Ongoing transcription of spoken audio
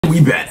We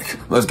back.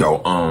 Let's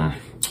go.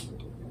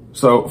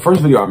 So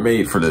first video I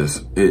made for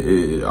this,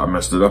 I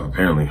messed it up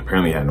apparently.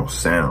 Apparently it had no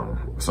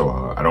sound. So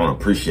I don't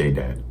appreciate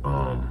that.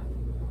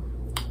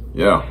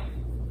 Yeah.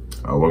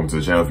 Welcome to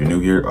the channel. If you're new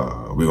here,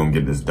 we're gonna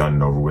get this done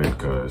and over with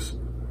because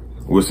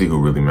we'll see who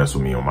really messed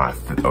with me on my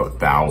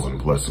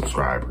 1,000+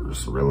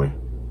 subscribers. Really?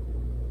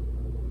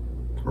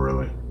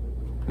 Really?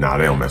 Nah,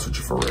 they don't mess with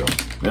you for real.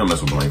 They don't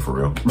mess with Blank for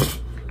real.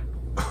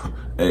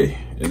 Hey,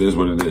 it is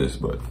what it is,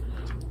 but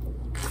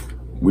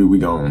we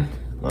gone.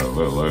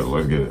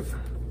 Let's get it.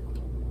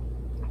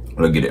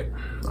 Let's get it.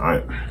 All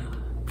right.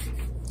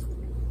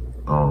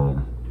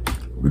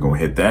 We're gonna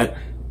hit that,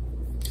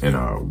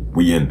 and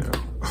we in there.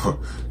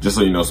 Just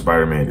so you know,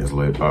 Spider-Man is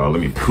lit. Let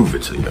me prove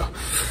it to you.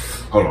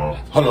 Hold on.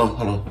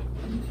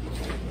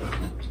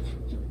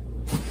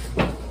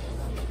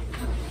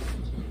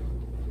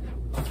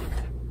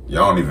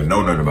 Y'all don't even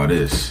know nothing about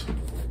this.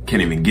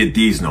 Can't even get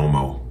these no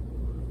more.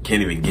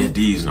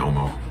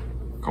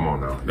 Come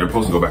on now. They're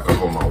supposed to go back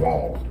up on my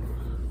wall,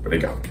 but they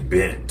got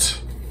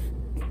bent.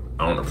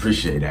 I don't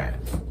appreciate that.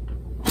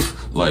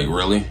 Like,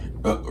 really?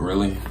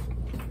 Really?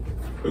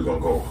 We're gonna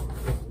go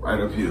right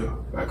up here,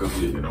 back up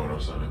here, you know what I'm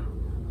saying?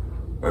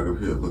 Back up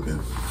here,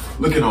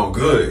 looking all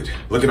good.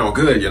 Looking all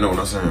good, you know what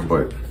I'm saying?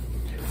 But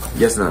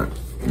guess not.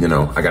 You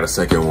know, I got a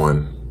second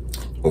one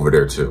over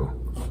there too.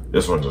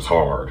 This one's just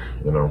hard,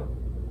 you know?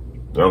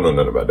 I don't know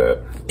nothing about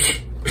that.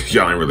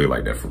 Y'all ain't really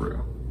like that for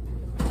real.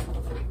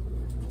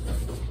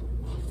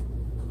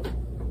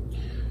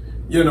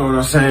 You know what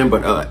I'm saying?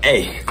 But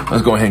hey,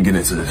 let's go ahead and get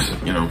into this,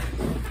 you know.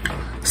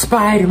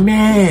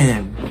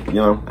 Spider-Man. You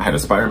know, I had a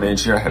Spider-Man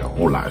chair, I had a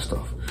whole lot of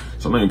stuff.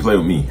 So let me play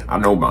with me. I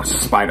know my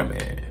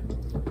Spider-Man.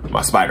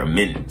 My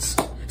Spider-Mins.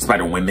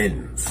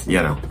 Spider-Women's,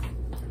 you know.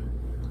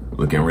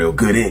 Looking real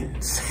good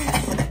ins.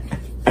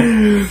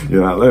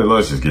 You know,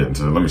 let's just get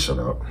into it. Let me shut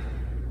up.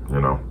 You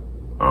know.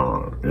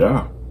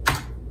 Yeah.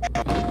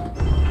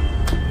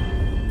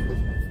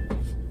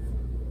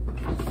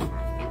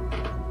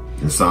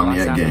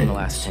 Insomniac game. In the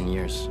last 10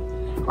 years.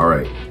 All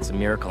right. It's a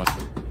miracle.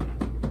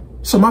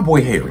 So my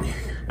boy Harry,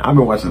 I've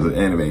been watching the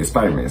animated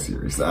Spider-Man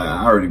series.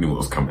 I already knew what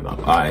was coming up.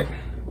 All right.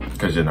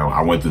 Because, you know,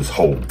 I went through this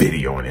whole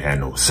video and it had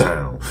no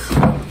sound.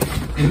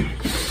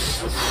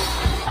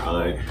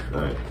 All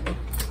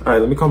right,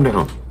 let me calm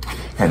down.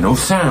 Had no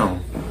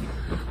sound.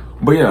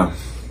 But yeah,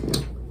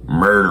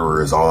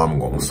 murderer is all I'm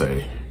going to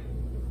say.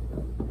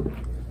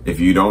 If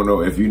you don't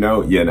know, if you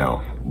know, you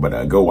know.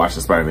 But go watch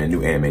the Spider-Man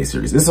new anime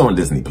series. This is on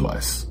Disney+.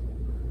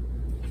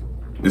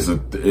 It's a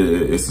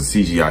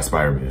CGI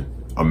Spider-Man.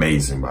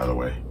 Amazing, by the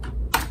way.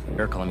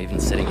 Miracle, I'm even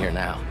sitting here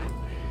now.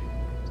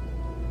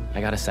 I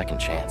got a second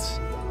chance.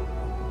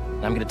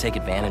 And I'm gonna take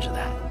advantage of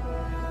that.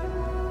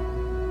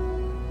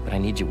 But I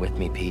need you with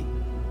me, Pete.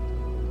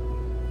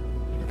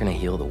 We're gonna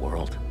heal the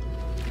world.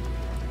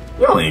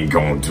 Y'all ain't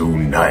gonna do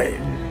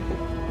nothing.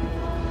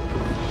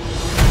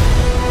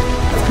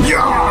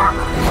 Yeah!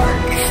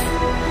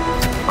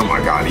 Oh my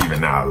God, even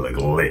now I look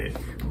lit.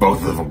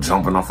 Both of them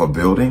jumping off a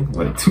building?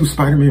 Like 2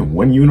 Spider-Man,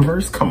 1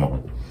 universe? Come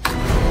on.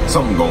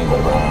 Something gonna go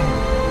wrong.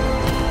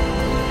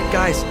 Hey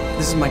guys,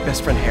 this is my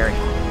best friend Harry.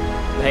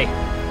 Hey,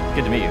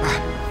 good to meet you.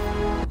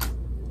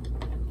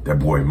 That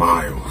boy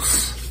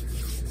Miles.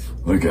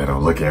 Look at him,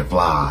 looking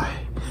fly.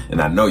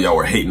 And I know y'all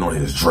were hating on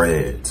his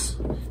dreads.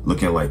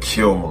 Looking like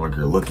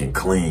Killmonger, looking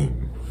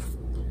clean.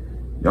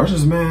 Y'all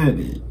just mad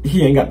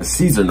he ain't got the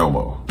Caesar no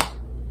more.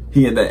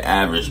 He ain't that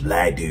average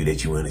black dude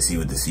that you want to see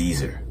with the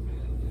Caesar.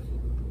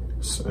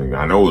 So,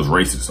 I know it was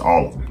racist,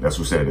 all of them. That's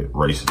who said it,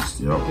 racist,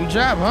 you know. Good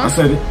job, huh? I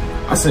said it.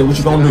 I said, what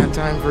you gonna do? Have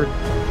time for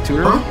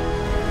tutoring? Huh?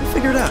 We'll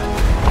figure it out.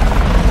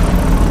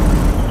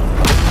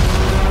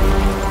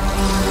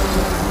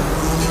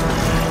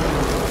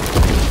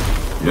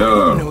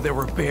 Yeah. You know there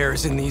were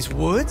bears in these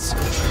woods?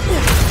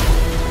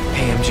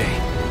 Hey, MJ,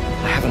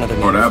 I have another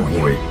name Oh, that for you.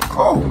 boy.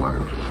 Oh, my.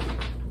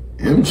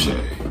 MJ.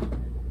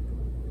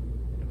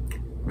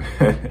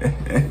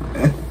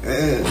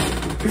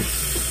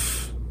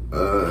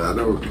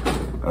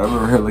 I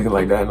remember her looking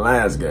like that in the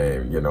last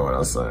game, you know what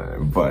I'm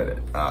saying? But,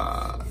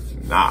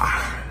 nah.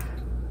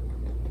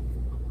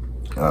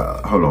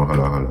 Hold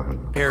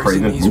on. Bears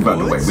Crazy, in these move out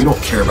the way. woods? We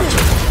don't care about you.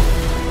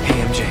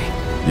 Hey, MJ.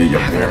 Yeah, you're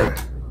I have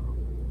bear.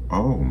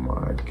 Oh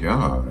my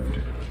God.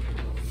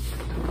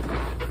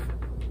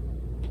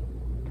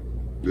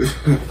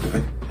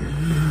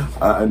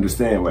 I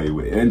understand why you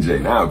with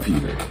NJ now,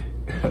 Peter.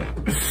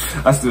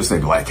 I still say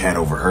Black Cat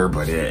over her,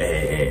 but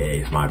hey,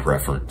 it's my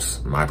preference.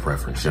 My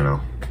preference, you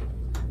know.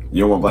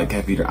 You don't want Black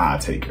Cat, Peter? I'll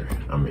take her.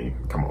 I mean,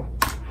 come on.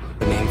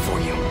 A name for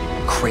you.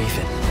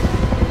 Craven.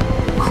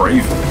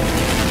 Craven?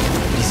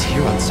 He's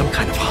here on some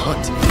kind of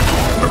hunt.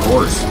 Of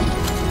course.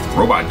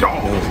 Robot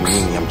dogs. No, if you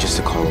need me, I'm just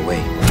a call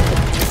away.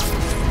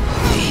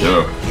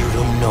 Yeah. You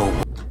don't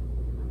know.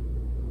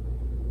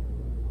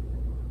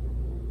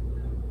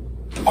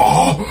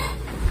 Oh!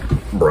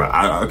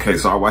 Bruh, okay,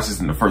 so I watched this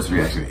in the first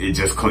reaction. It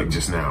just clicked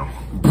just now.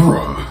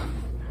 Bruh.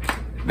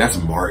 That's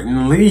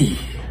Martin Lee.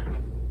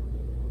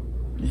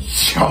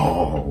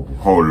 Yo,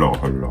 hold on.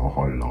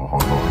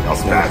 Y'all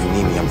If you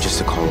need me, I'm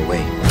just a call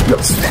away. Yo,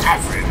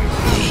 snapping.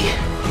 Hey,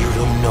 you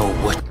don't know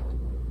what.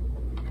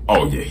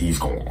 Oh yeah, he's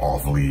going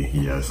awfully.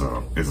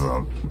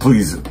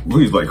 Please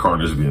let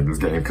Carnage be in this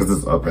game because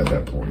it's up at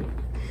that point.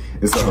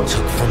 It's up.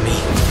 Took from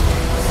me.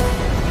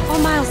 All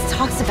Miles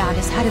talks about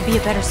is how to be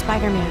a better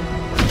Spider-Man.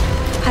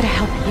 How to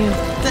help you.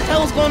 What the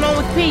hell's going on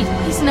with Pete?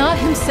 He's not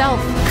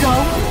himself. Go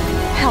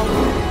help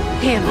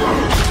him.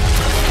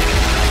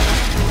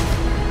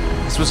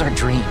 This was our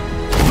dream.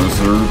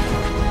 Lizard,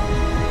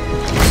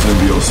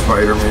 symbiote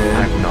Spider-Man.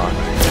 I'm not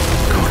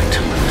going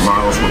to lose.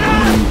 Miles with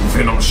blue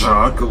Venom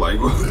shock. Like,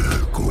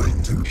 We're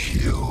going to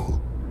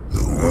heal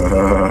the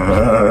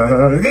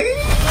world.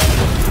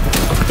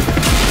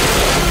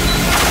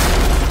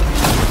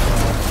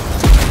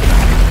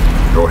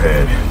 Go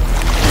ahead.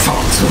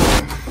 Talk to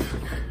him.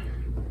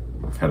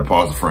 Had to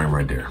pause the frame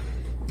right there.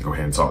 Go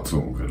ahead and talk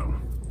to him,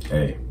 Venom.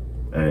 Hey.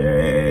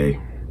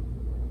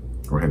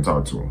 Go ahead and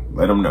talk to him.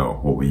 Let him know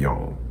what we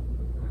on.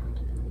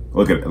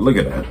 Look at that. Look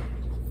at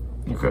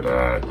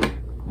that.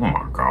 Oh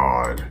my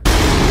God.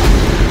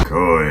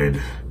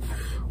 Good.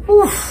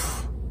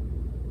 Oof.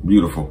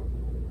 Beautiful.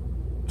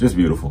 Just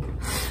beautiful.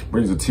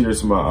 Brings a tear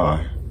to my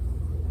eye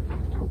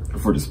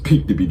for this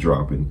peak to be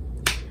dropping.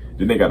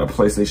 Then they got a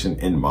PlayStation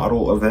in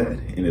model of that,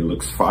 and it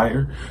looks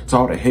fire. To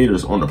all the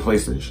haters on the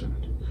PlayStation,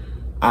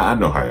 I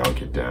know how y'all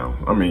get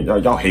down. I mean,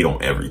 y'all hate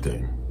on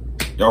everything.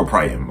 Y'all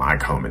probably in my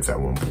comments at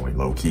one point,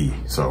 low key.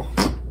 So,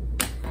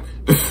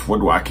 what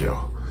do I care?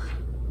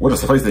 What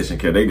does PlayStation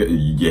care?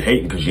 You're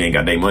hating because you ain't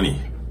got their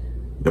money.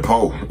 You're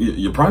po.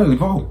 You're probably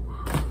po.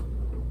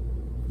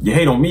 You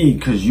hate on me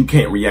because you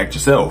can't react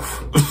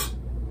yourself.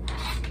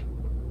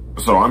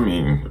 So, I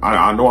mean,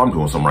 I know I'm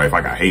doing something right if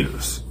I got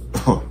haters.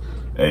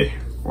 Hey,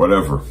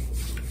 whatever.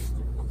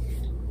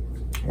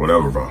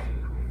 Whatever, bro.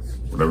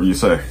 Whatever you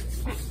say.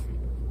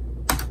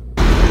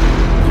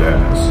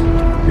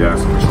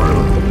 Yes, I'm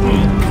trailer.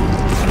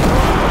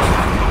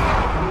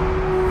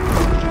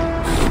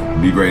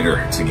 Be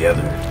greater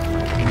together.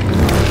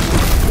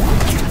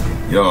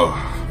 Yo.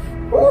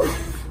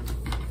 Oof.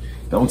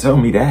 Don't tell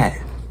me that.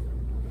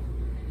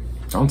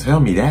 Don't tell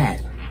me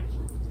that.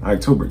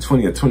 October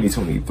 20th,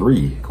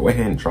 2023. Go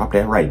ahead and drop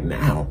that right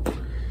now.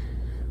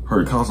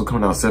 Heard console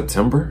coming out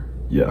September?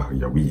 Yeah,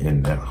 we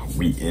in there.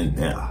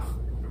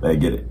 They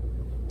get it.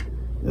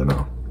 You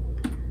know.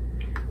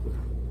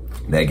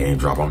 That game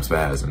drop, I'm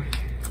spazzing.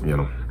 You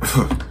know.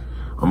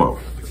 I'm up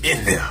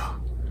in there.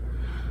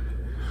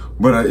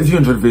 But if you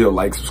enjoyed the video,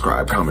 like,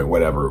 subscribe, comment,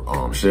 whatever,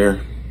 share.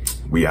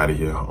 We out of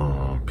here.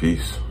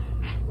 Peace.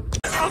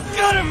 I'll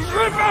cut him!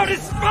 Rip out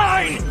his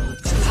spine!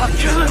 I'll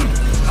kill him!